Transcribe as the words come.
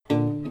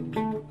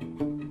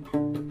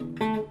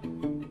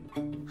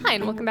Hi,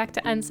 and welcome back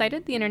to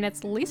Unsighted, the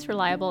internet's least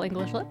reliable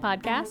English lit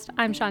podcast.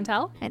 I'm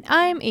Chantel. And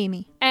I'm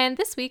Amy. And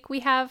this week we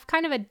have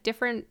kind of a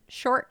different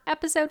short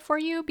episode for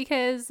you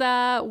because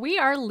we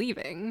are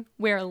leaving.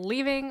 We're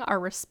leaving our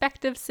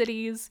respective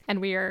cities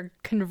and we are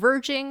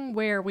converging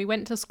where we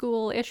went to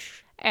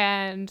school-ish,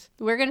 and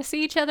we're going to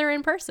see each other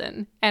in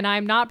person. And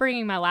I'm not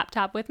bringing my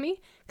laptop with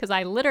me because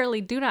I literally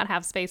do not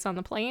have space on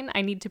the plane.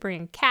 I need to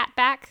bring a cat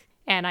back,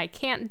 and I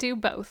can't do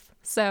both.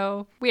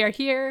 So we are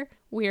here.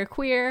 We are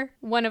queer,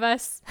 one of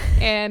us,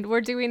 and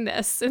we're doing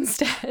this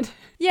instead.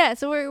 Yeah,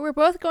 so we're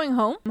both going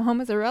home. Home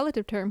is a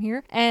relative term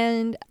here.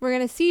 And we're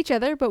going to see each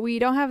other, but we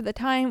don't have the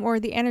time or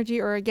the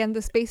energy or, again,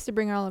 the space to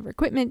bring all of our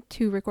equipment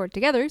to record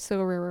together. So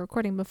we're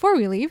recording before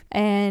we leave.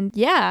 And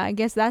yeah, I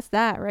guess that's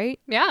that, right?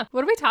 Yeah.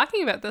 What are we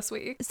talking about this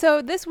week?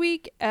 So this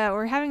week,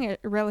 we're having a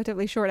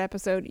relatively short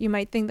episode. You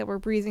might think that we're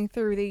breezing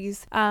through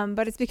these,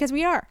 but it's because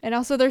we are. And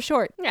also they're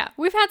short. Yeah.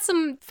 We've had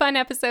some fun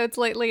episodes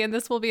lately, and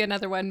this will be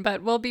another one,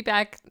 but we'll be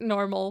back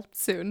normal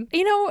soon.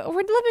 You know,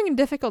 we're living in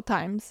difficult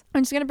times.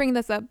 I'm just going to bring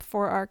this up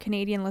for our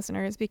Canadian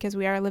listeners because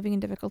we are living in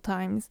difficult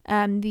times.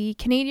 The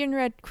Canadian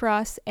Red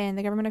Cross and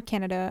the Government of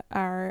Canada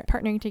are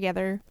partnering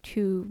together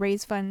to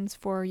raise funds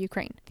for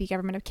Ukraine. The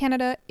Government of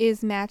Canada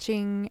is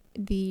matching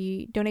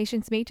the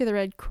donations made to the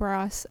Red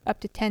Cross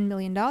up to $10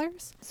 million.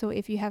 So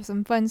if you have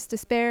some funds to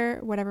spare,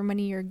 whatever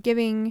money you're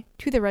giving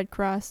to the Red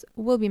Cross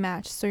will be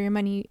matched. So your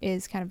money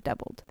is kind of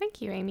doubled.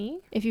 Thank you, Amy.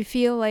 If you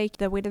feel like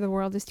the weight of the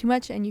world is too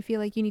much and you feel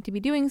like you need to be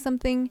doing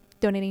something,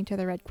 donating to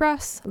the Red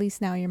Cross, at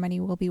least now your money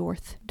will be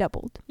worth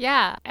doubled.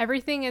 Yeah,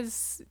 everything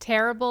is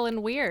terrible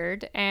and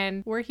weird,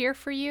 and we're here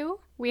for you.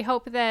 We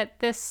hope that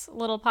this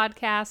little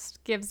podcast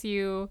gives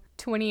you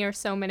 20 or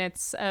so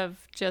minutes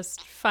of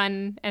just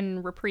fun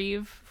and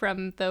reprieve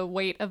from the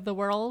weight of the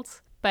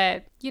world.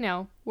 But, you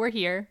know, we're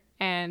here,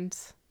 and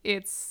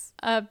it's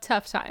a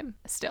tough time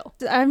still.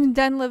 I'm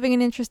done living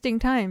in interesting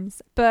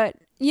times, but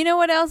you know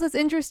what else is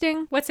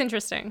interesting? What's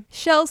interesting?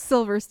 Shel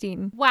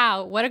Silverstein.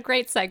 Wow, what a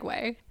great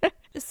segue.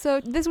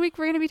 So this week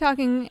we're going to be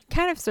talking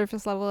kind of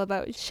surface level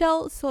about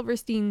Shel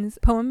Silverstein's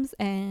poems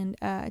and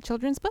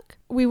children's book.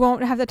 We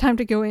won't have the time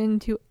to go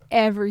into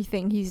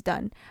everything he's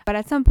done, but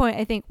at some point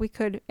I think we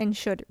could and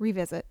should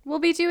revisit. We'll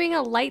be doing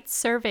a light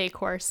survey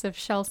course of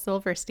Shel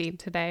Silverstein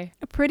today.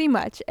 Pretty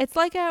much. It's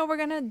like we're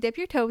going to dip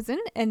your toes in,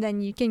 and then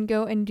you can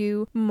go and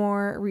do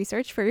more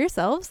research for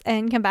yourselves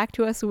and come back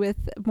to us with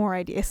more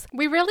ideas.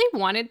 We really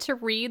wanted to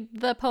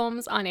read the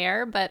poems on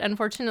air, but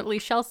unfortunately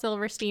Shel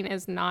Silverstein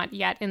is not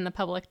yet in the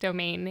public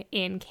domain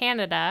in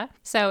Canada.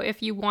 So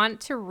if you want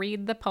to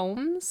read the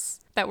poems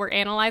that we're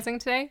analyzing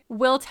today,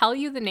 we'll tell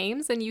you the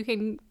names and you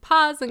can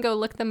pause and go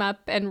look them up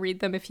and read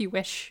them if you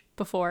wish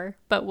before,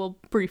 but we'll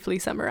briefly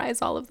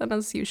summarize all of them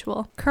as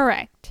usual.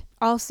 Correct.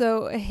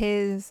 Also,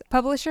 his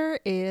publisher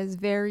is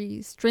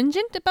very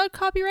stringent about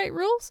copyright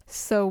rules,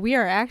 so we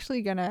are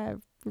actually gonna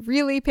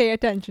really pay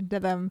attention to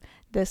them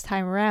this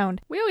time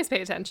around. We always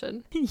pay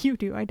attention. You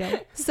do, I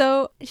don't.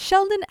 So,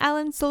 Sheldon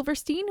Alan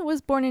Silverstein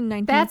was born in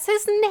 19... That's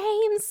his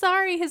name!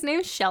 Sorry, his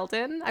name's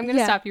Sheldon. I'm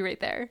gonna stop you right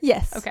there.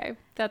 Yes. Okay,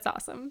 that's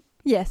awesome.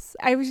 Yes,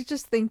 I was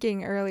just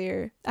thinking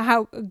earlier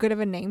how good of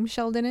a name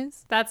Sheldon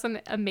is. That's an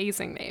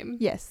amazing name.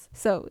 Yes.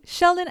 So,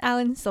 Sheldon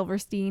Alan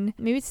Silverstein,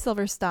 maybe it's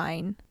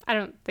Silverstein. I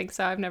don't think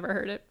so. I've never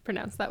heard it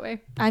pronounced that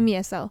way. I'm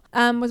ESL.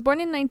 Was born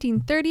in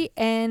 1930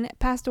 and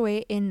passed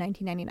away in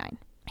 1999.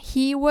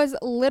 He was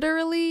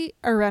literally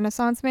a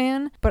Renaissance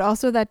man, but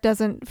also that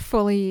doesn't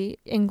fully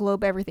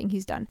englobe everything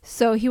he's done.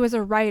 So he was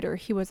a writer,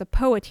 he was a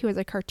poet, he was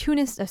a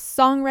cartoonist, a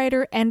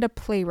songwriter, and a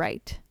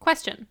playwright.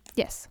 Question.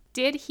 Yes.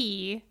 Did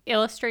he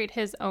illustrate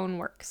his own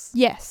works?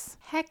 Yes.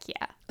 Heck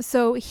yeah.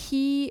 So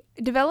he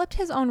developed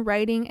his own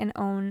writing and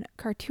own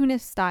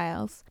cartoonist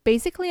styles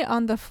basically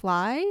on the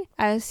fly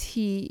as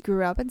he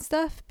grew up and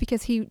stuff,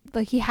 because he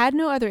had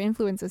no other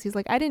influences. He's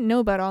like, I didn't know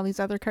about all these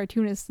other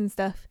cartoonists and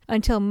stuff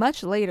until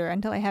much later,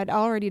 until I had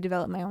already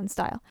developed my own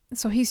style.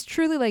 So he's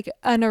truly like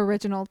an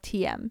original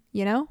TM,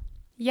 you know?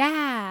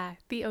 Yeah,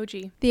 the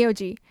OG. The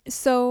OG.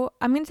 So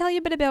I'm going to tell you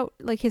a bit about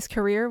like his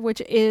career,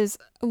 which is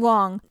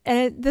long.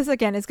 And this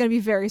again is going to be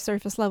very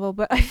surface level,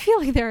 but I feel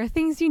like there are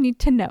things you need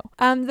to know.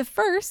 The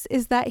first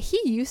is that he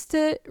used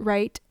to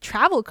write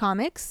travel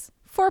comics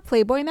for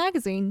Playboy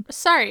magazine.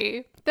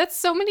 Sorry, that's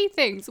so many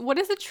things. What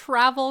is a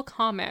travel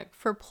comic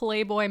for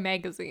Playboy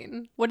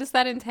magazine? What does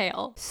that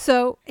entail?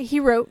 So he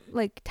wrote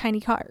like tiny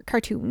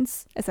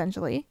cartoons,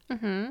 essentially,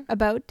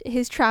 about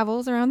his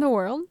travels around the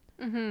world.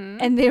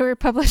 And they were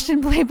published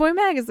in Playboy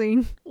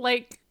magazine.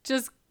 Like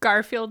just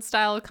Garfield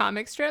style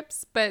comic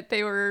strips, but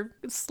they were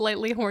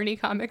slightly horny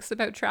comics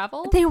about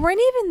travel. They weren't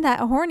even that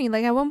horny.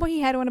 Like at one point he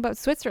had one about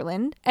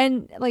Switzerland,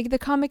 and like the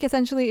comic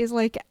essentially is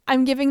like,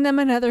 I'm giving them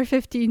another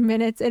 15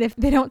 minutes, and if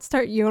they don't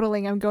start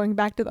yodeling, I'm going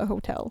back to the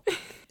hotel.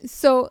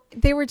 So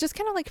they were just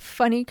kind of like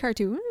funny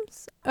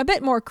cartoons, a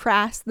bit more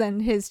crass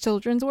than his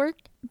children's work.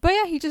 But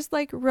yeah, he just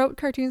like wrote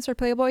cartoons for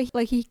Playboy.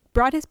 Like he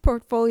brought his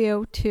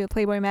portfolio to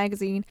Playboy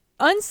magazine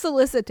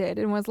unsolicited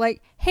and was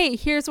like, hey,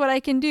 here's what I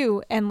can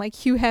do. And like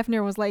Hugh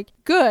Hefner was like,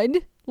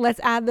 good. let's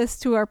add this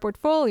to our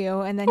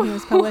portfolio. And then he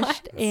was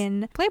published What?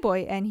 in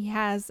Playboy, and he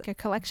has a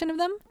collection of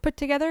them put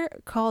together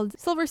called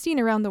Silverstein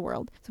Around the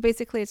World. So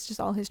basically it's just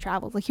all his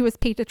travels. Like he was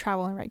paid to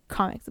travel and write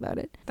comics about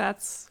it.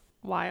 That's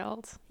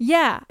wild.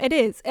 Yeah, it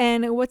is.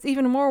 And what's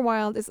even more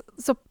wild is,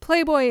 so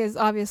Playboy is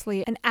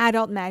obviously an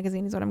adult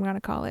magazine is what I'm going to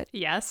call it.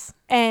 Yes.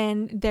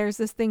 And there's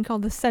this thing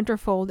called the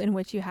centerfold in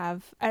which you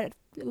have a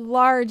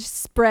large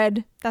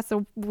spread, that's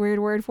a weird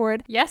word for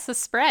it, Yes, a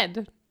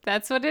spread.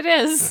 That's what it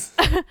is.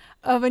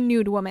 of a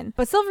nude woman.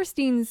 But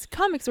Silverstein's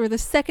comics were the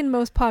second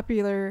most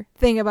popular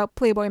thing about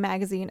Playboy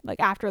magazine, like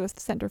after the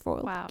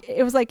centerfold. Wow.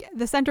 It was like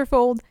the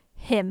centerfold,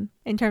 him,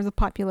 in terms of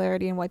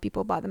popularity and why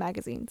people bought the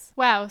magazines.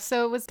 Wow.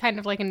 So it was kind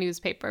of like a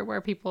newspaper where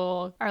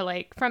people are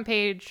like front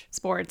page,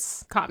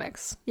 sports,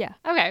 comics. Yeah.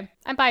 Okay.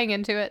 I'm buying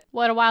into it.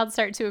 What a wild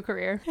start to a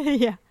career.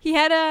 Yeah. He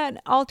had an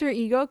alter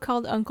ego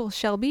called Uncle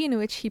Shelby in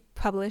which he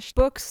published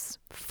books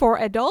for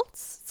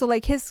adults. So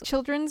like his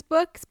children's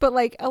books, but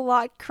like a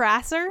lot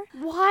crasser.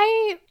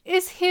 Why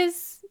is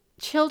his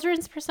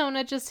children's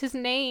persona just his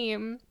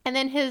name? And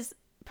then his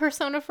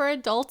persona for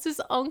adults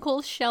is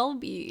Uncle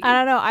Shelby. I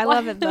don't know. I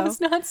love Why it though. That's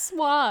not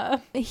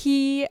suave.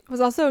 He was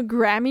also a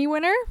Grammy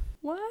winner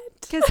What?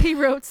 because he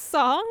wrote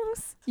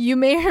songs. You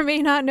may or may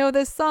not know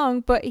this song,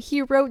 but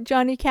he wrote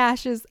Johnny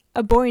Cash's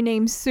A Boy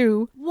Named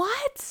Sue.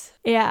 What?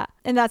 Yeah,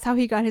 and that's how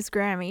he got his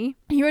Grammy.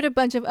 He wrote a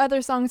bunch of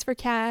other songs for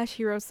Cash.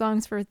 He wrote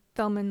songs for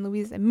Thelma and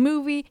Louise, the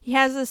movie. He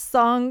has a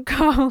song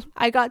called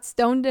I Got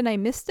Stoned and I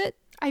Missed It.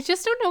 I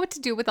just don't know what to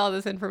do with all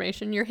this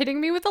information. You're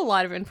hitting me with a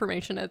lot of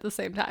information at the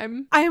same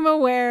time. I'm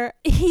aware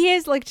he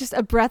is like just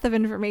a breath of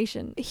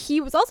information. He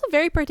was also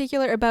very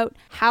particular about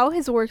how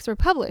his works were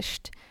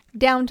published,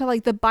 down to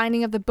like the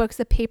binding of the books,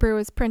 the paper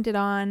was printed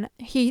on.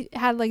 He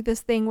had like this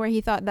thing where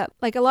he thought that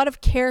like a lot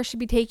of care should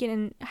be taken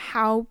in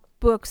how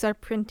books are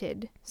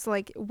printed. So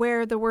like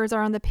where the words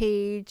are on the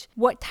page,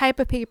 what type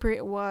of paper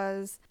it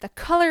was, the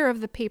color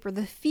of the paper,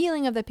 the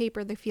feeling of the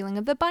paper, the feeling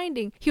of the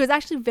binding. He was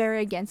actually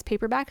very against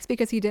paperbacks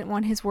because he didn't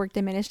want his work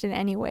diminished in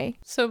any way.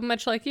 So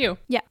much like you.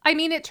 Yeah. I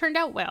mean, it turned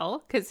out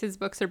well because his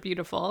books are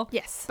beautiful.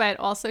 Yes. But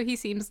also he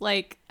seems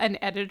like an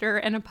editor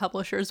and a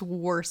publisher's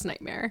worst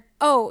nightmare.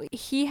 Oh,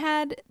 he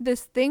had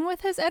this thing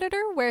with his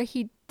editor where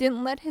he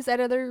didn't let his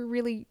editor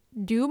really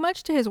do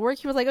much to his work.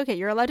 He was like, okay,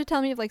 you're allowed to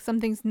tell me if like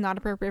something's not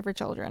appropriate for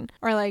children,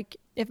 or like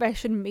if I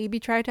should maybe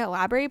try to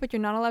elaborate, but you're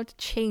not allowed to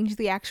change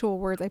the actual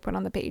words I put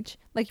on the page.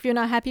 Like if you're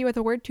not happy with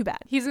a word, too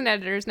bad. He's an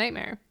editor's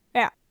nightmare.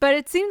 Yeah. But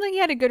it seemed like he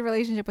had a good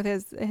relationship with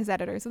his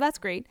editor, so that's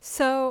great.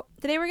 So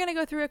today we're going to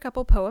go through a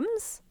couple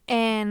poems,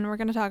 and we're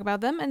going to talk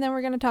about them, and then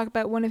we're going to talk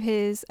about one of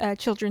his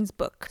children's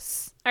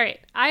books. All right.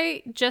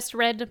 I just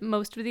read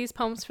most of these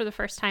poems for the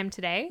first time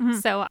today.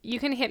 So you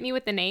can hit me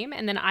with the name,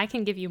 and then I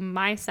can give you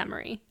my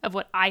summary of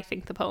what I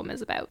think the poem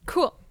is about.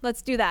 Cool.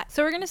 Let's do that.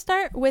 So we're going to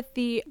start with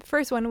the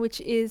first one, which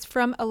is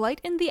from A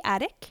Light in the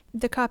Attic.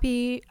 The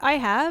copy I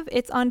have,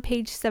 it's on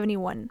page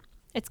 71.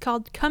 It's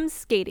called Come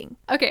Skating.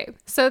 Okay,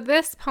 so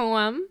this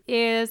poem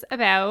is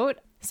about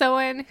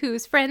someone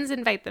whose friends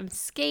invite them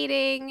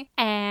skating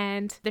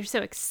and they're so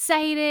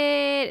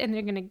excited and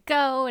they're gonna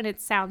go and it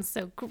sounds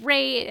so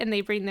great and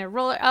they bring their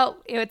roller.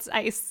 Oh, it's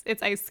ice.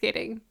 It's ice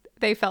skating.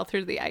 They fell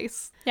through the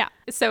ice. Yeah.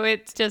 So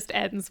it just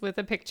ends with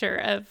a picture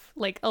of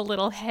like a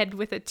little head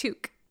with a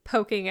toque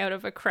poking out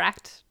of a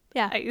cracked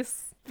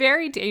ice.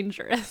 Very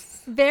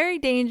dangerous. Very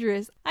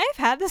dangerous. I've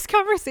had this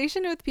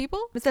conversation with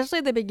people, especially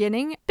at the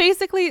beginning.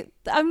 Basically,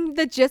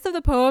 the gist of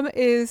the poem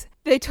is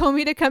they told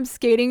me to come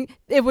skating.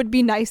 It would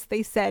be nice,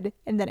 they said,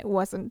 and then it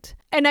wasn't.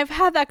 And I've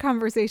had that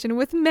conversation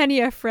with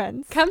many of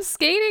friends. Come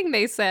skating,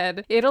 they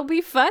said. It'll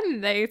be fun,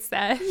 they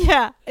said.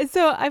 Yeah. And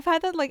so I've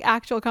had that like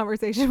actual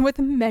conversation with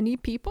many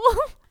people.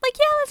 Like,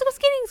 yeah, let's go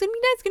skating. It's gonna be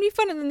nice. It's gonna be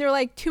fun. And then they're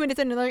like 2 minutes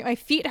in and they're like, my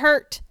feet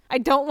hurt. I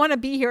don't want to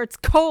be here. It's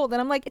cold.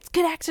 And I'm like, it's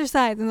good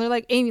exercise. And they're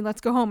like, Amy,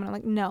 let's go home. And I'm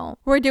like, no,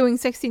 we're doing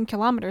 16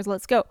 kilometers.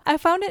 Let's go. I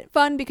found it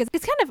fun because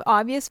it's kind of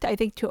obvious, I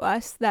think, to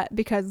us that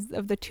because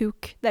of the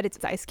toque that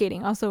it's ice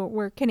skating. Also,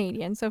 we're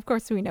Canadian, so of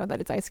course we know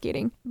that it's ice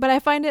skating. But I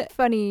find it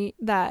funny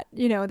that,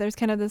 you know, there's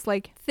kind of this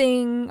like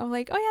thing of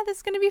like, oh yeah, this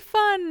is going to be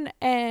fun.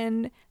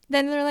 And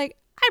then they're like,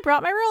 I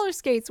brought my roller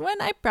skates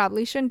when I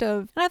probably shouldn't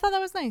have. And I thought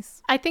that was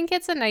nice. I think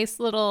it's a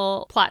nice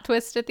little plot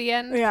twist at the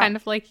end, kind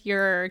of like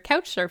your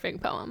couch surfing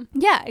poem.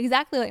 Yeah,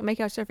 exactly like my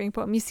couch surfing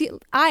poem. You see,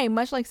 I,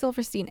 much like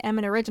Silverstein, am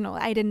an original.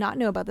 I did not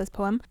know about this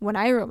poem when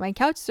I wrote my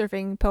couch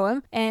surfing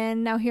poem,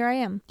 and now here I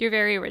am. You're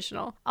very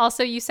original.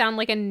 Also, you sound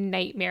like a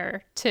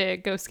nightmare to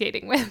go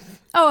skating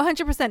with. Oh,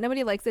 100%.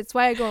 Nobody likes it. It's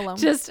why I go alone.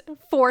 Just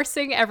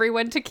forcing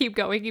everyone to keep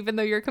going even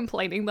though you're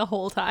complaining the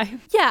whole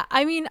time. Yeah,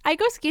 I mean, I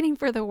go skating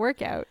for the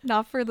workout,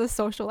 not for the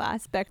social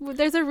aspect.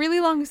 There's a really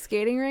long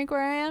skating rink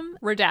where I am.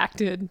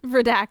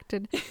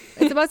 Redacted.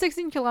 It's about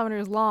 16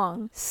 kilometers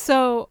long.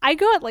 So I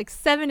go at like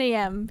 7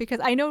 a.m. because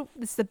I know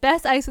it's the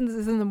best ice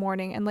is in the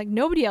morning and like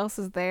nobody else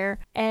is there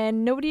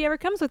and nobody ever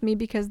comes with me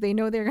because they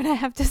know they're going to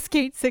have to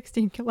skate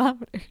 16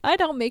 kilometers. I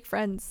don't make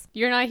friends.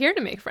 You're not here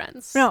to make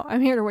friends. No,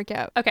 I'm here to work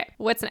out. Okay,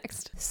 what's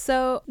next?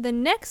 So the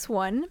next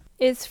one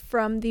is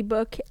from the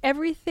book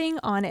Everything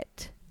on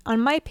It. On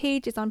my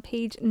page, it's on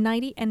page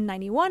 90 and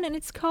 91, and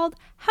it's called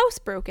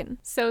Housebroken.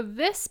 So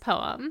this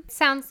poem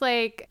sounds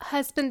like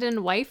husband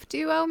and wife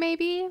duo,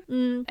 maybe?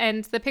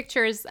 And the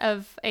picture is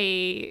of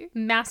a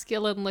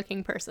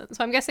masculine-looking person.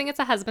 So I'm guessing it's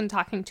a husband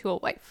talking to a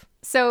wife.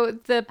 So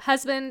the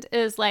husband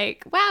is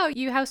like, wow,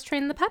 you house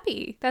trained the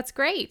puppy. That's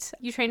great.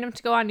 You trained him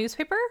to go on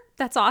newspaper?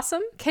 That's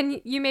awesome. Can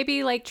you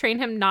maybe like train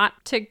him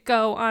not to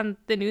go on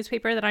the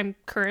newspaper that I'm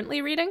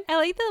currently reading? I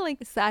like the like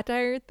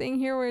satire thing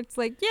here where it's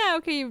like, yeah,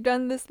 okay, you've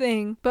done this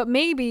thing, but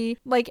maybe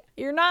like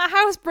you're not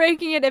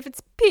housebreaking it if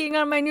it's peeing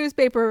on my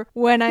newspaper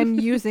when I'm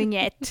using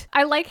it.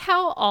 I like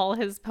how all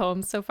his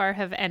poems so far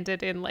have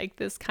ended in like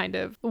this kind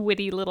of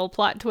witty little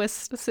plot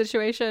twist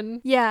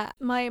situation. Yeah,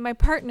 my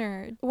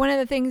partner, one of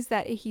the things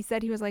that he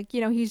said, he was like, you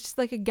know, he's just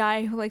like a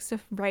guy who likes to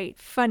write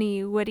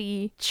funny,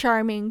 witty,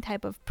 charming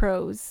type of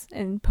prose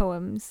and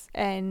poems,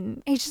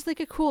 and he's just like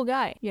a cool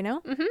guy, you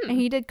know? And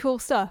he did cool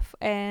stuff,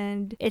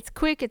 and it's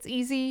quick, it's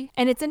easy,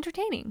 and it's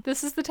entertaining.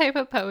 This is the type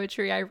of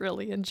poetry I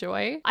really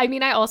enjoy. I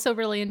mean, I also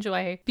really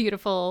enjoy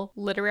beautiful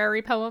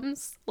literary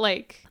poems,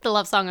 like The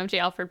Love Song of J.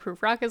 Alfred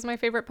Prufrock is my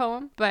favorite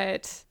poem,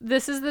 but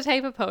this is the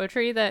type of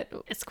poetry that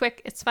it's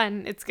quick, it's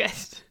fun, it's good.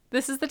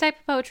 This is the type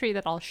of poetry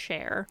that I'll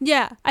share.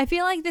 Yeah, I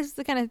feel like this is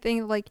the kind of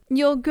thing like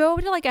you'll go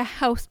to like a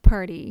house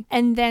party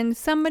and then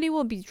somebody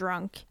will be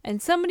drunk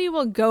and somebody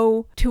will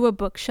go to a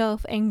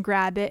bookshelf and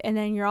grab it, and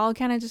then you're all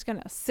kind of just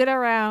gonna sit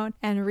around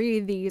and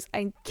read these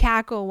and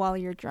cackle while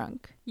you're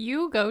drunk.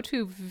 You go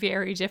to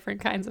very different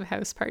kinds of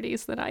house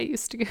parties than I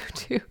used to go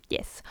to.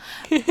 Yes.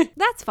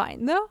 That's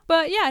fine though.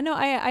 But yeah, no,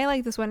 I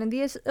like this one. And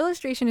the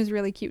illustration is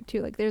really cute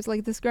too. Like there's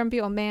like this grumpy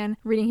old man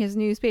reading his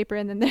newspaper,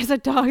 and then there's a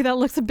dog that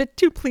looks a bit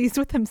too pleased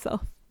with himself.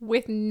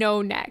 With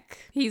no neck.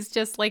 He's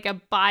just like a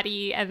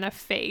body and a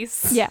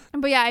face. Yeah.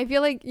 But yeah, I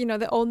feel like, you know,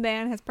 the old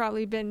man has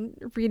probably been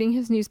reading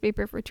his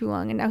newspaper for too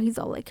long, and now he's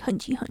all like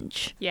hunchy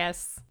hunch.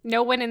 Yes.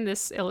 No one in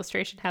this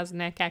illustration has a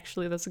neck,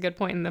 actually. That's a good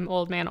point. And the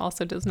old man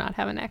also does not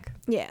have a neck.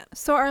 Yeah.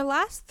 So our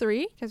last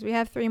three, because we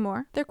have three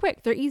more, they're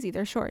quick, they're easy,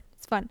 they're short,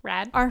 it's fun.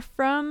 Rad. Are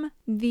from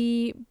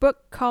the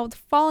book called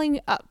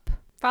Falling Up.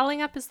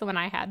 Falling Up is the one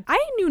I had.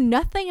 I knew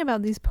nothing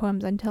about these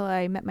poems until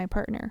I met my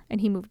partner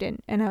and he moved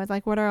in, and I was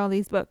like, what are all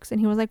these books?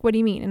 And he was like, what do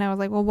you mean? And I was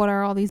like, well, what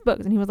are all these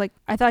books? And he was like,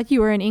 I thought you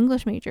were an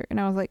English major. And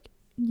I was like,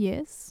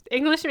 yes.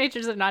 English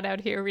majors are not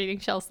out here reading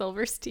Shel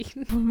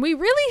Silverstein. We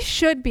really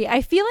should be.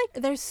 I feel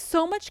like there's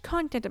so much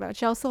content about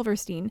Shel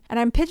Silverstein, and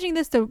I'm pitching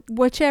this to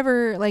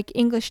whichever like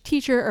English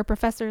teacher or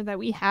professor that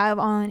we have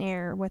on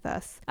air with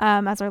us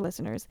as our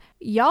listeners.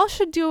 Y'all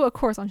should do a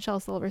course on Shel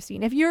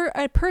Silverstein. If you're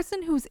a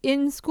person who's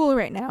in school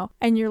right now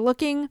and you're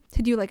looking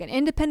to do like an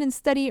independent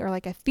study or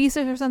like a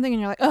thesis or something,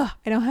 and you're like, oh,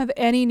 I don't have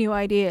any new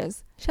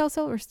ideas, Shel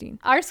Silverstein.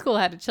 Our school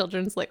had a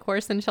children's lit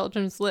course, and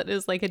children's lit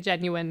is like a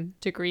genuine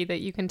degree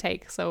that you can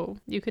take. So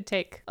you could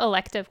take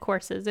elective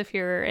courses if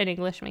you're an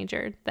English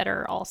major that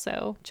are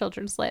also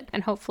children's lit.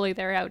 And hopefully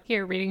they're out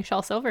here reading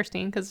Shel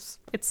Silverstein because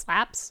it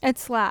slaps. It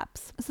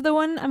slaps. So the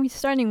one I'm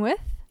starting with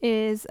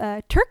is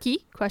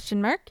Turkey, ?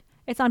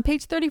 It's on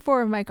page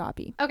 34 of my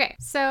copy. Okay,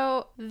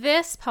 so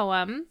this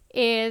poem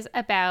is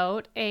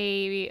about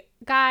a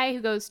guy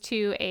who goes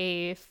to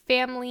a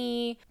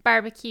family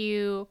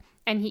barbecue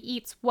and he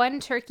eats one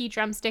turkey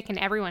drumstick and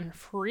everyone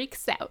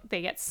freaks out.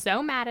 They get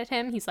so mad at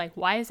him. He's like,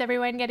 why is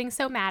everyone getting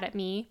so mad at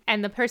me?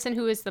 And the person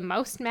who is the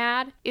most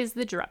mad is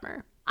the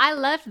drummer. I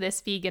love this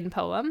vegan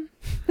poem.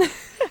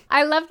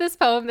 I love this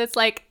poem that's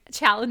like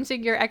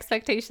challenging your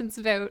expectations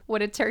about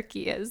what a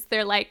turkey is.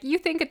 They're like, you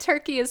think a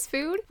turkey is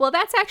food? Well,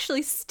 that's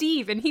actually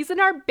Steve and he's in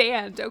our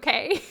band,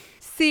 okay?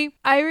 See,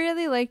 I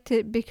really liked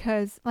it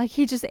because like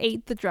he just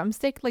ate the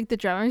drumstick, like the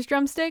drummer's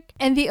drumstick.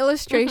 And the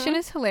illustration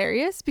is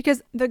hilarious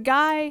because the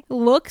guy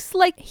looks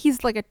like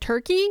he's like a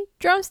turkey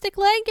drumstick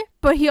leg,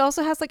 but he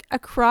also has like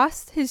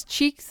across his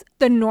cheeks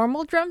the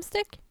normal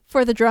drumstick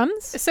for the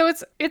drums. So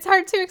it's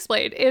hard to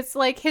explain. It's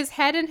like his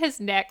head and his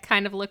neck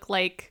kind of look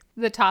like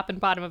the top and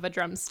bottom of a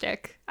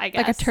drumstick, I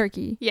guess. Like a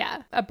turkey.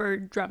 Yeah, a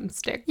bird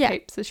drumstick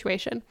type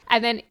situation.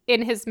 And then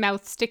in his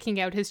mouth, sticking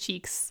out his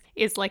cheeks,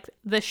 is like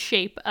the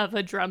shape of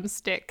a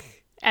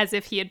drumstick, as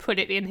if he had put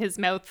it in his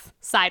mouth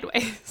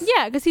sideways.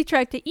 Yeah, because he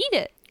tried to eat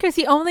it. Because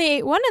he only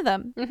ate one of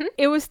them. Mm-hmm.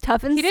 It was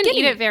tough and He didn't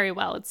skinny. eat it very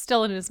well. It's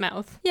still in his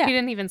mouth. Yeah. He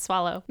didn't even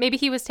swallow. Maybe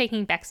he was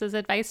taking Bex's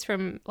advice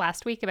from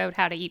last week about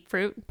how to eat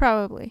fruit.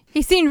 Probably.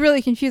 He seemed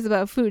really confused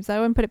about food, so I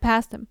wouldn't put it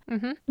past him.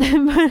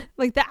 Mm-hmm. But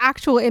like the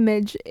actual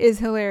image is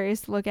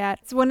hilarious to look at.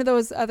 It's one of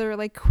those other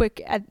like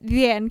quick at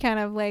the end kind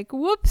of like,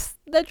 whoops,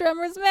 the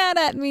drummer's mad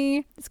at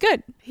me. It's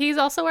good. He's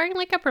also wearing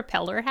like a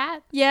propeller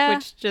hat. Yeah.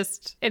 Which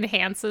just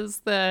enhances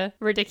the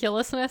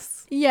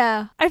ridiculousness.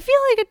 Yeah. I feel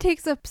like it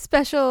takes a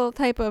special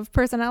type of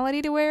personality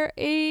to wear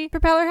a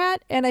propeller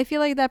hat, and I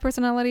feel like that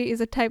personality is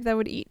a type that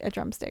would eat a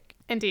drumstick.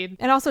 Indeed.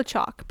 And also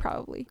chalk,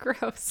 probably.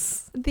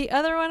 Gross. The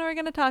other one we're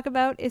going to talk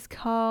about is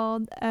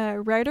called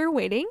Writer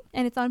Waiting,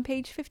 and it's on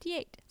page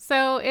 58.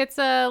 So it's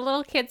a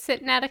little kid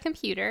sitting at a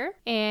computer,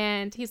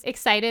 and he's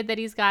excited that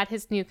he's got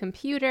his new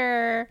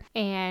computer,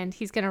 and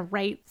he's going to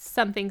write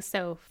something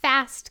so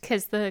fast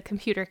because the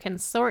computer can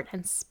sort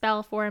and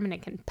spell for him, and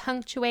it can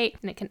punctuate,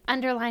 and it can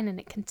underline, and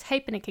it can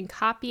type, and it can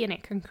copy, and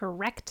it can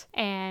correct.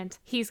 And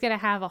he's going to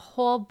have a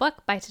whole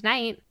book by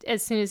tonight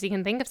as soon as he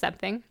can think of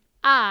something.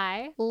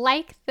 I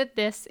like that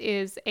this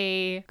is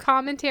a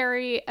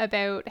commentary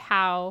about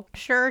how,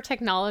 sure,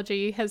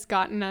 technology has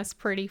gotten us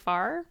pretty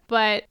far,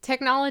 but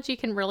technology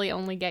can really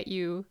only get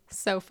you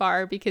so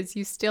far because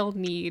you still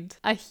need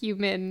a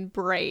human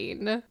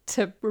brain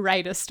to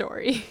write a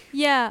story.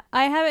 Yeah,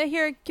 I have it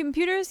here.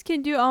 Computers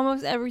can do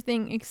almost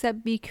everything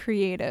except be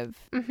creative.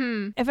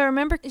 If I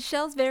remember,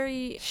 Shell,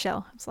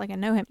 it's like I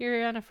know him,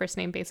 You're on a first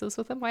name basis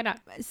with him, why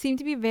not? seemed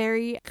to be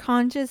very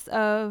conscious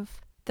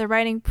of the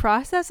writing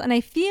process, and I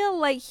feel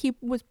like he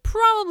was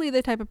probably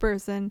the type of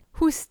person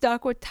who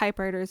stuck with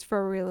typewriters for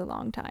a really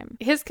long time.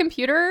 His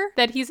computer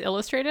that he's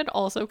illustrated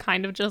also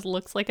kind of just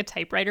looks like a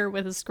typewriter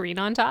with a screen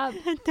on top.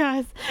 It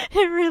does.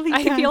 It really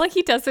does. I feel like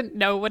he doesn't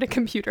know what a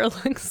computer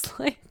looks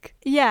like.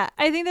 Yeah,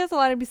 I think there's a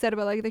lot to be said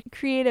about like the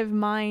creative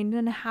mind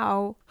and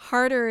how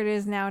harder it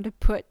is now to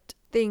put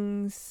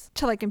things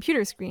to like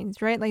computer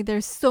screens, right? Like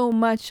there's so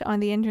much on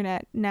the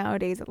internet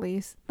nowadays, at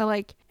least, that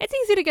like it's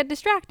easy to get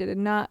distracted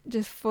and not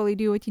just fully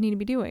do what you need to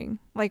be doing.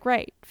 Like,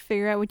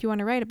 figure out what you want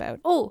to write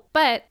about. Oh,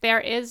 but there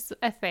is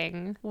a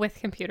thing with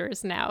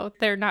computers now.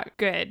 They're not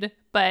good,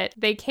 but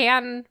they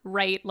can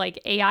write like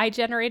AI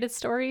generated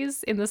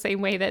stories in the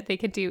same way that they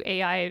could do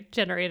AI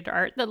generated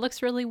art that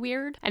looks really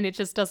weird and it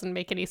just doesn't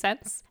make any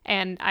sense.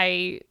 And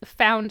I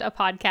found a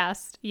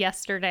podcast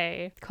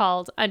yesterday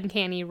called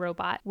Uncanny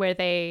Robot where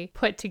they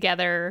put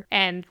together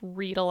and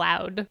read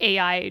aloud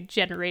AI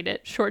generated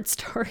short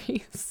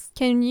stories.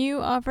 Can you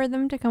offer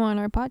them to come on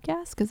our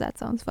podcast? Because that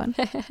sounds fun.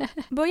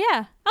 But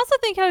yeah, I also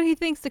think how he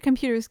thinks the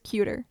computer's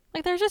cuter.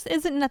 Like, there just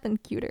isn't nothing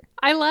cuter.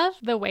 I love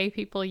the way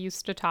people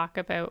used to talk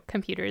about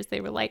computers. They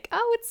were like,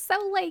 oh, it's so,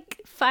 like,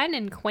 fun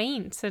and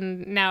quaint.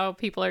 And now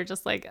people are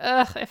just like,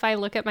 ugh, if I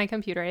look at my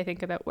computer, I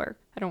think about work.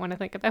 I don't want to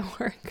think about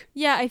work.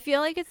 Yeah, I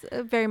feel like it's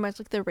very much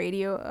like the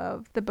radio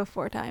of the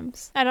before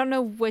times. I don't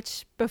know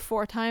which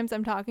before times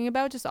I'm talking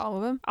about, just all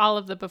of them. All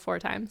of the before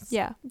times.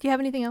 Yeah. Do you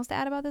have anything else to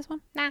add about this one?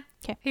 Nah.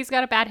 Okay. He's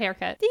got a bad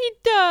haircut. He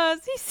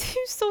does. He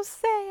seems so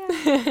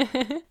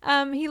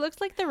sad. He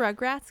looks like the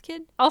Rugrats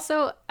kid.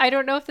 Also, I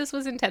don't know if this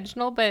was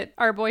intentional, but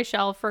our boy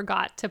Shell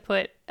forgot to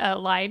put a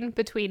line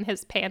between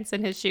his pants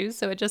and his shoes,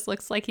 so it just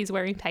looks like he's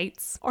wearing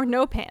tights. Or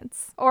no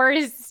pants. Or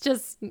he's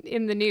just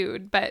in the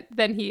nude, but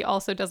then he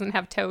also doesn't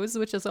have toes,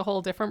 which is a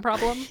whole different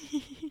problem.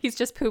 He's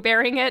just Pooh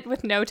Bearing it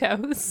with no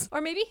toes.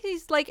 Or maybe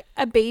he's like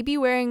a baby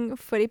wearing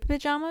footy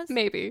pajamas.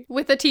 Maybe.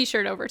 With a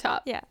t-shirt over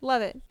top. Yeah,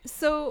 love it.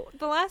 So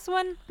the last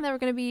one that we're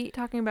going to be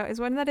talking about is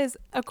one that is,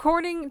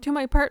 according to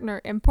my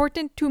partner,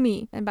 important to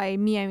me. And by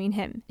me, I mean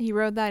him. He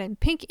wrote that in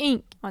pink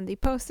ink on the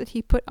post that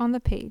he put on the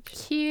page.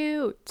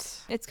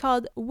 Cute. It's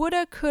called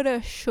Woulda,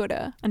 Coulda,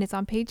 Shoulda, and it's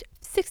on page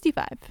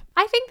 65.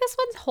 I think this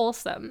one's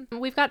wholesome.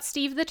 We've got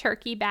Steve the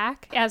Turkey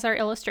back as our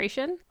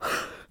illustration.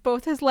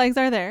 Both his legs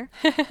are there.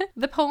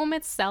 The poem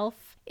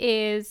itself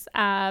is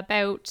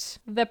about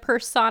the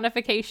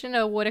personification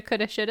of woulda,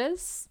 coulda,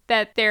 shouldas.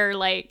 That they're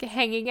like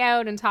hanging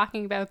out and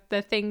talking about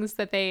the things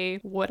that they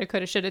woulda,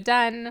 coulda, shoulda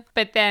done,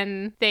 but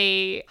then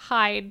they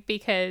hide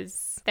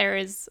because there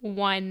is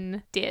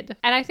one did.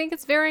 And I think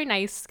it's very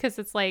nice because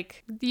it's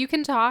like you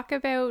can talk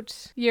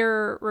about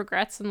your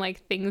regrets and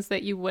like things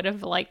that you would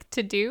have liked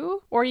to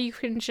do, or you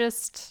can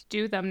just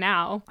do them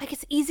now. Like,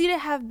 it's easy to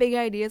have big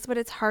ideas, but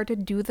it's hard to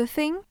do the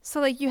thing. So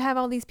like you have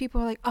all these people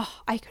who are like,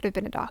 oh, I could have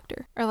been a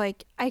doctor, or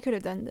like I could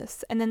have done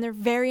this, and then they're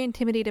very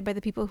intimidated by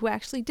the people who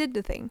actually did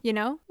the thing, you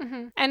know?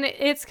 Mm-hmm. And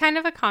it's kind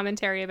of a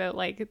commentary about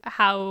like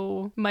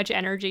how much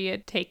energy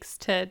it takes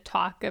to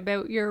talk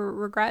about your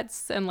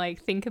regrets and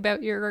like think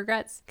about your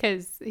regrets,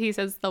 because he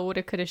says the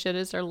woulda, coulda,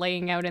 shouldas are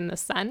laying out in the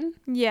sun.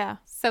 Yeah.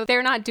 So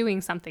they're not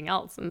doing something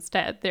else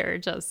instead. They're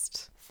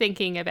just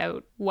thinking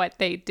about what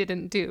they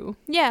didn't do.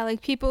 Yeah,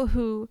 like people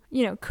who,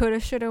 you know, coulda,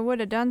 shoulda,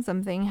 woulda done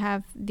something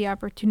have the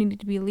opportunity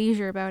to be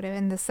leisure about it,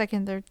 and the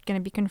second they're going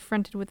to be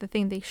confronted with the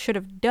thing they should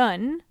have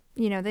done,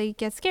 you know, they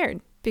get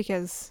scared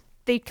because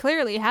they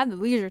clearly had the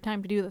leisure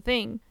time to do the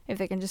thing if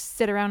they can just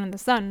sit around in the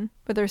sun,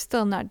 but they're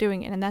still not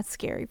doing it, and that's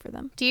scary for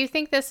them. Do you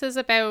think this is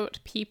about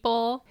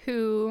people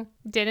who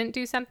didn't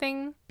do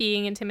something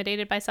being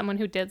intimidated by someone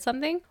who did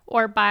something,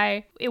 or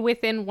by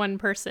within one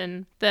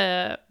person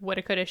the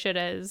woulda, coulda,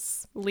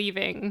 shouldas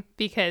leaving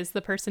because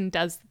the person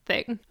does the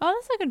thing? Oh,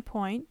 that's a good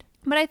point.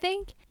 But I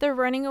think the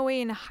running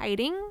away and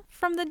hiding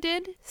from the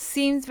did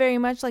seems very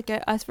much like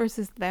a us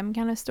versus them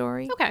kind of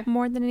story. Okay.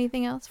 More than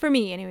anything else. For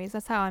me, anyways.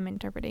 That's how I'm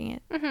interpreting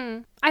it.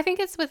 Mm-hmm. I think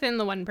it's within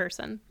the one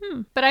person.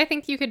 But I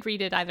think you could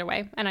read it either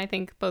way. And I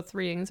think both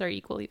readings are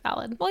equally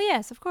valid. Well,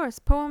 yes, of course.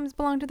 Poems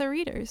belong to the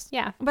readers.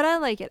 Yeah. But I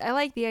like it. I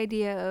like the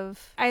idea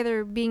of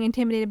either being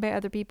intimidated by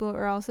other people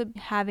or also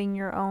having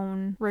your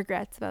own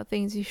regrets about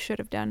things you should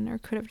have done or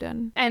could have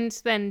done. And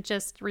then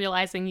just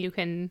realizing you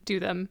can do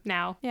them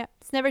now. Yeah.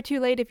 It's never too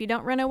late if you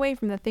don't run away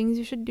from the things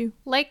you should do.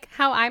 Like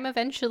how I'm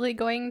eventually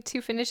going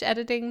to finish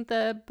editing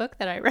the book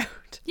that I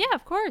wrote. Yeah,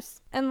 of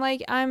course. And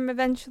like I'm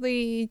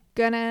eventually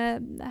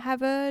gonna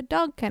have a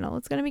dog kennel.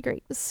 It's gonna be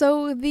great.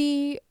 So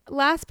the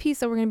last piece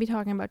that we're gonna be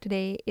talking about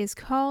today is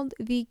called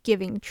The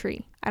Giving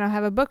Tree. I don't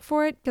have a book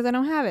for it because I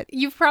don't have it.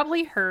 You've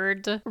probably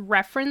heard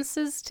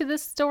references to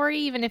this story,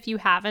 even if you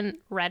haven't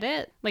read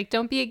it. Like,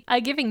 don't be a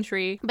giving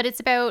tree. But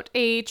it's about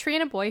a tree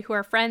and a boy who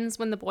are friends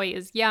when the boy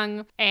is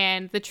young,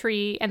 and the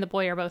tree and the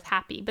boy are both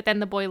happy. But then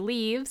the boy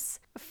leaves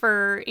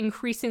for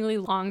increasingly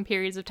long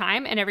periods of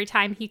time, and every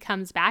time he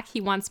comes back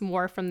he wants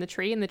more from the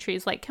tree, and the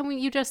tree's like, can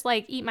you just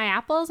like eat my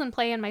apples and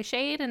play in my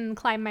shade and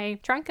climb my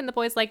trunk? And the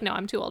boy's like, no,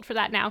 I'm too old for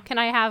that now. Can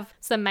I have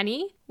some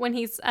money? When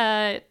he's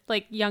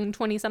like young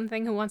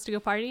 20-something who wants to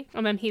go party,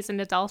 and then he's an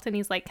adult and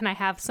he's like, can I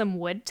have some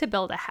wood to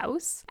build a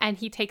house? And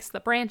he takes the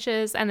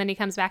branches, and then he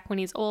comes back when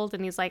he's old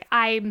and he's like,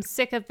 I'm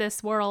sick of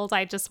this world,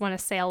 I just want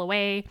to sail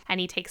away.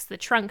 And he takes the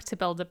trunk to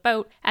build a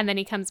boat, and then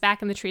he comes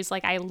back and the tree's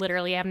like, I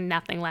literally have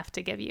nothing left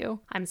to give you.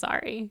 I'm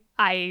sorry.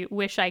 I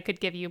wish I could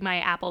give you my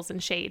apples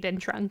and shade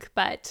and trunk,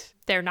 but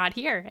they're not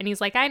here. And he's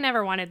like, I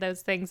never wanted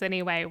those things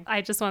anyway.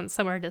 I just want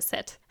somewhere to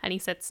sit. And he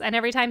sits. And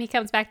every time he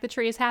comes back, the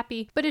tree is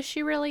happy. But is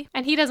she really?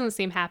 And he doesn't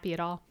seem happy at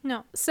all.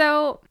 No.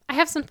 So I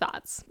have some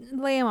thoughts.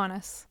 Lay them on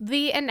us.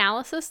 The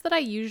analysis that I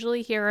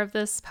usually hear of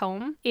this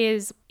poem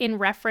is in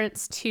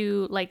reference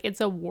to, like, it's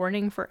a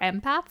warning for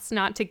empaths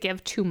not to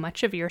give too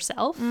much of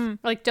yourself.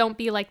 Like, don't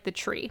be like the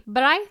tree.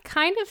 But I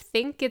kind of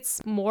think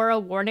it's more a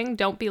warning,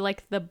 don't be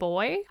like the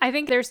boy. I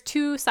think there's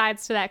two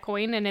sides to that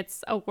coin, and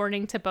it's a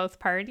warning to both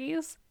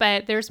parties.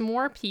 But there's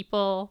more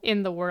people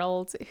in the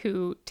world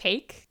who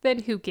take than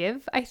who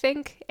give, I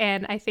think.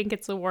 And I think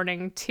it's a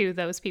warning to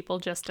those people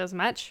just as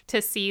much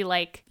to see,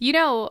 like, you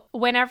know,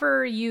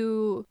 whenever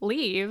you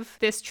leave,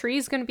 this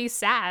tree's going to be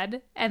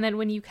sad. And then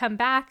when you come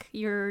back,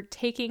 you're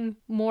taking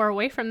more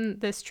away from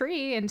this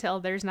tree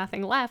until there's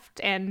nothing left.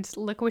 And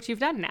look what you've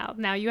done now.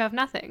 Now you have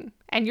nothing.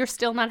 And you're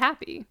still not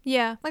happy.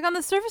 Yeah. Like on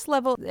the surface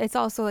level, it's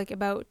also like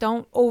about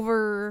don't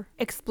over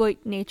exploit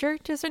nature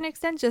to a certain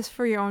extent just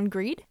for your own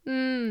greed.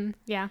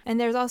 Yeah. And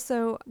there's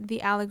also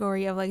the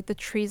allegory of like the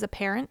tree's a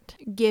parent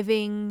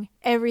giving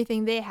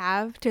everything they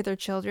have to their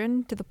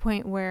children to the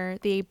point where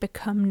they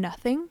become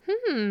nothing,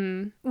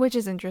 which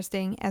is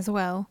interesting as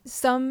well.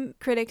 Some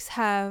critics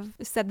have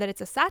said that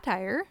it's a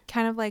satire,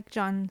 kind of like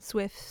John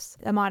Swift's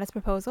A Modest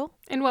Proposal.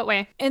 In what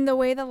way? In the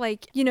way that,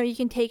 like, you know, you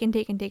can take and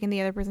take and take and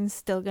the other person's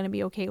still going to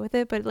be okay with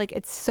it, but like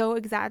it's so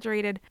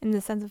exaggerated in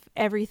the sense of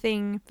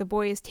everything the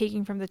boy is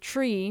taking from the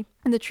tree,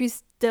 and the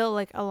tree's still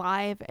like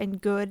alive and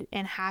good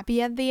and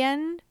happy at the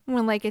end,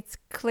 when like it's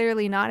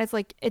clearly not. It's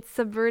like it's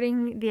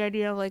subverting the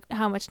idea of like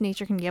how much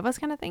nature can give us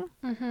kind of thing.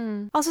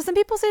 Also, some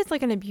people say it's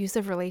like an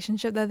abusive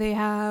relationship that they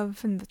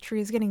have and the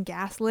tree is getting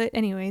gaslit.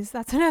 Anyways,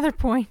 that's another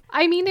point.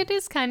 I mean, it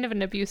is kind of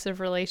an abusive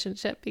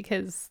relationship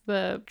because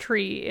the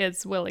tree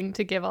is willing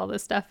to give all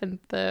this stuff and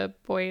the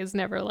boy is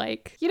never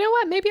like, you know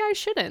what, maybe I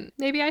shouldn't.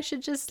 Maybe I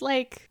should just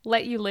like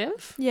let you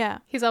live. Yeah.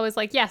 He's always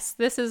like, yes,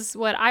 this is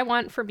what I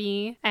want for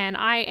me, and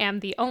I am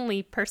the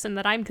only person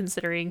that I'm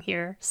considering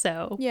here.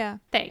 So Yeah.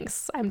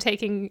 thanks. I'm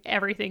taking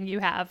everything you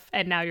have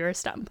and now you're a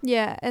stump.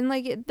 Yeah, and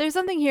like there's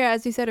something here,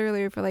 as you said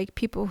earlier, for like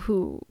people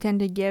who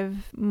tend to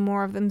give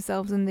more of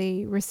themselves than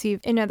they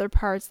receive in other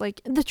parts.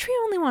 Like the tree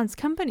only wants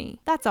company.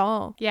 That's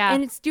all. Yeah.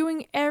 And it's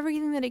doing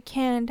everything that it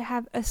can to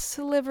have a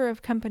sliver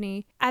of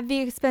company at the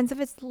expense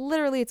of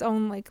literally its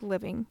own like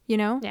living, you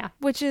know? Yeah.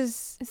 Which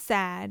is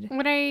sad.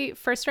 When I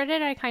first read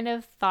it, I kind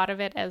of thought of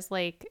it as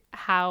like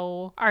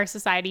how our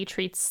society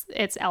treats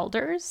its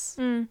elders,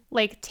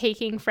 like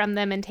taking from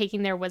them and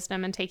taking their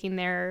wisdom and taking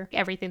their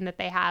everything that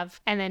they have,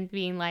 and then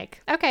being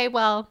like, okay,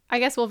 well, I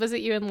guess we'll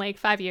visit you in like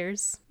 5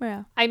 years.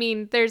 Yeah. I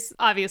mean, there's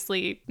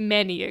obviously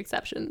many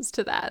exceptions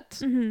to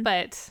that,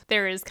 but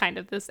there is kind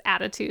of this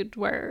attitude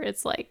where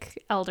it's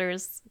like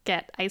elders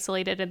get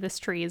isolated and this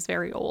tree is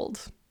very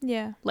old.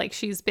 Yeah. Like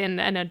she's been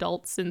an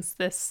adult since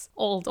this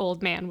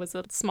old man was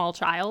a small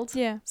child.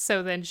 Yeah.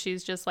 So then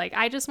she's just like,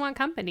 I just want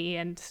company.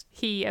 And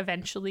he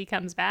eventually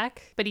comes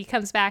back. But he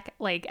comes back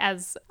like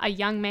as a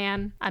young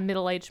man, a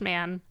middle-aged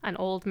man, an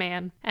old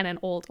man, and an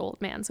old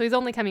man. So he's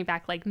only coming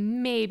back like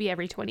maybe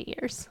every 20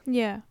 years.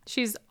 Yeah.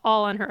 She's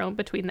all on her own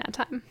between that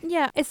time.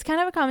 Yeah. It's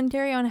kind of a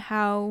commentary on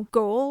how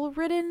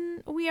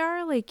goal-ridden we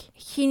are. Like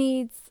he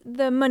needs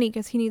the money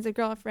because he needs a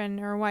girlfriend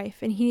or a wife,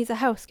 and he needs a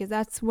house because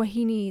that's what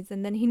he needs,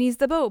 and then he needs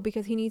the boat go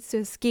because he needs to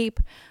escape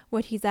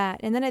what he's at.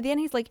 And then at the end,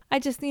 he's like, I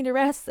just need to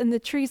rest. And the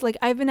tree's like,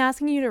 I've been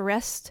asking you to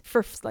rest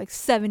for like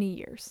 70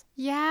 years.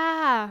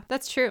 Yeah,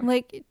 that's true.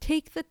 Like,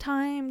 take the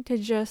time to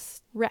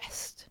just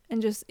rest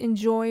and just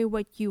enjoy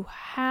what you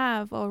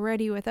have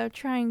already without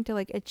trying to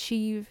like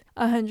achieve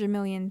 100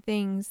 million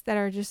things that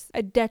are just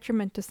a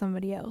detriment to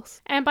somebody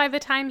else. And by the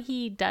time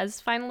he does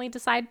finally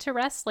decide to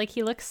rest, like,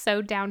 he looks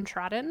so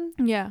downtrodden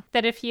Yeah.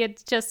 that if he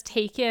had just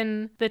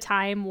taken the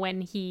time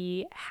when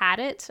he had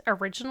it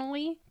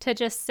originally to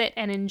just sit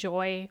and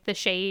enjoy the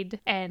shade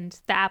and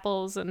the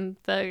apples and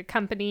the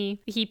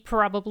company, he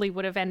probably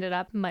would have ended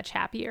up much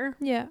happier.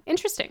 Yeah.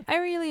 Interesting. I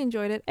really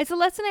enjoyed it. It's a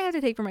lesson I have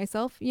to take for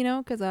myself, you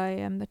know, because I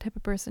am the type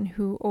of person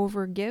who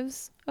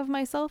overgives of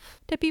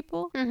myself to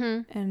people.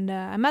 Mm-hmm. And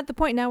I'm at the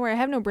point now where I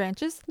have no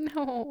branches,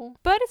 No.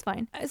 but it's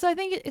fine. So I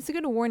think it's a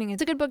good warning.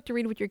 It's a good book to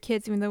read with your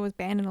kids, even though it was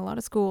banned in a lot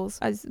of schools,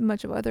 as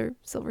much of other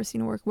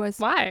Silverstein work was.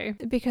 Why?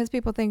 Because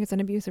people think it's an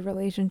abusive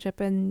relationship,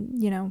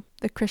 and, you know,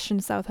 the Christian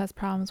South has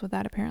problems with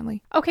that,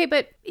 apparently. Okay,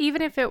 but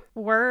even if it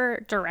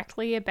were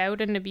directly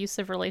about an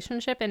abusive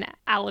relationship in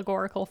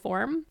allegorical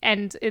form,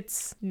 and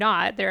it's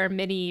not, there are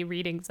many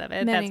readings of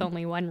it. Many. That's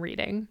only one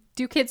reading.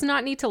 Do kids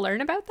not need to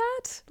learn about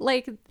that?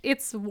 Like,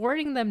 it's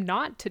warning them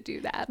not to do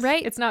that.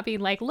 Right. It's not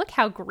being like, look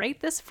how great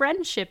this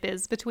friendship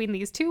is between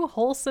these two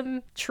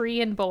wholesome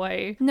tree and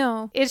boy.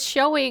 No. It's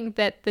showing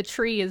that the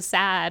tree is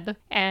sad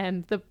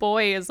and the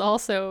boy is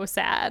also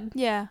sad.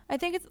 Yeah, I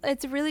think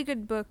it's a really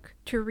good book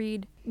to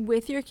read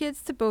with your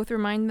kids, to both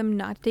remind them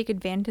not to take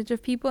advantage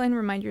of people and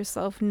remind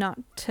yourself not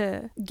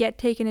to get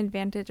taken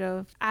advantage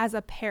of as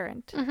a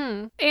parent.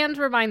 Mm-hmm. And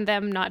remind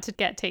them not to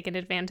get taken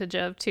advantage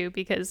of too,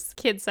 because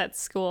kids at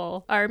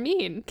school are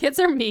mean. Kids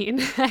are mean,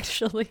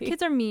 actually.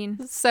 Kids are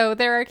mean. So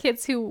there are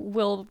kids who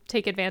will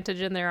take advantage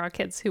and there are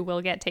kids who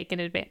will get taken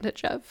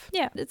advantage of.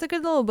 Yeah, it's a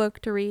good little book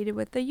to read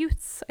with the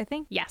youths, I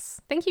think. Yes.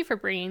 Thank you for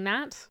bringing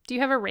that. Do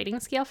you have a rating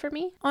scale for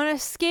me? On a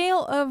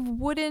scale of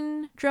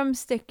wooden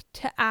drumstick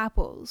to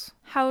apples,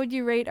 how would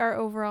you rate our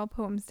overall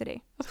poems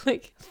today?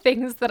 Like,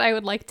 things that I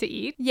would like to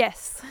eat?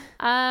 Yes.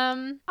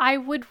 I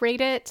would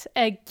rate it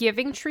a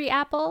Giving Tree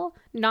apple,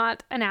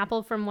 not an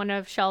apple from one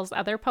of Shell's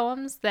other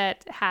poems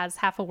that has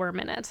half a worm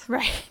in it.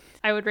 Right.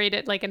 I would rate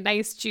it like a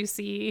nice,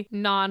 juicy,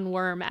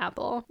 non-worm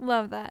apple.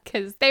 Love that.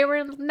 Because they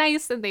were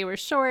nice and they were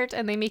short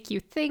and they make you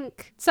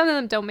think. Some of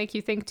them don't make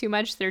you think too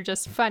much. They're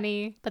just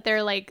funny, but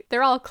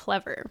they're all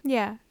clever.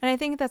 Yeah, and I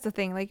think that's the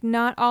thing. Like,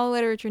 not all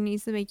literature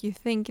needs to make you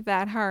think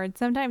that hard.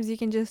 Sometimes you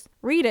can just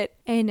read it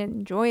and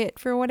enjoy it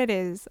for what it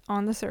is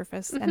on the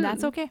surface, and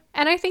that's okay.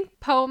 And I think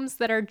poems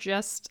that are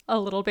just a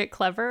little bit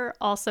clever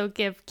also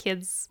give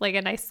kids like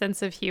a nice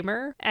sense of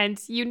humor,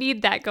 and you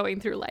need that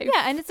going through life.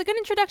 Yeah, and it's a good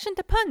introduction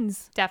to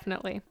puns. Definitely.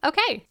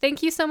 Okay,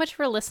 thank you so much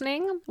for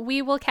listening.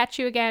 We will catch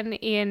you again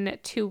in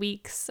 2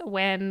 weeks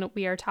when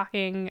we are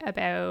talking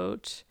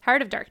about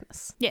Heart of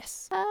Darkness.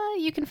 Yes.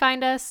 You can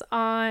find us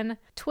on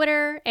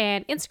Twitter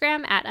and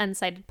Instagram at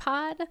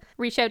UncitedPod.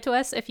 Reach out to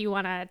us if you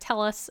want to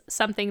tell us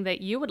something that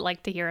you would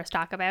like to hear us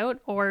talk about,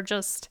 or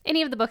just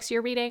any of the books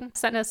you're reading.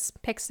 Send us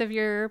pics of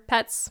your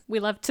pets. We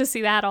love to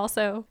see that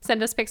also.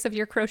 Send us pics of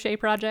your crochet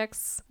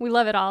projects. We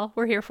love it all.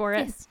 We're here for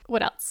it. Yes.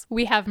 What else?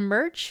 We have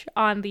merch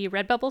on the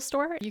Redbubble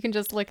store. You can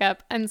just look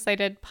up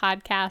Unsighted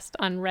Podcast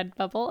on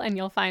Redbubble and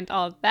you'll find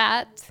all of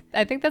that.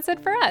 I think that's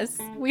it for us.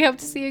 We hope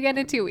to see you again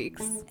in 2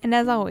 weeks. And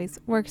as always,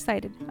 we're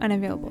excited,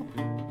 unavailable.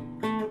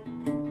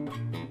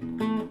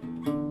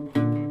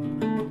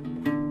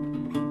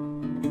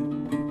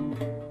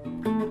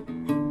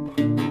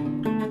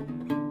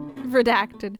 Redacted.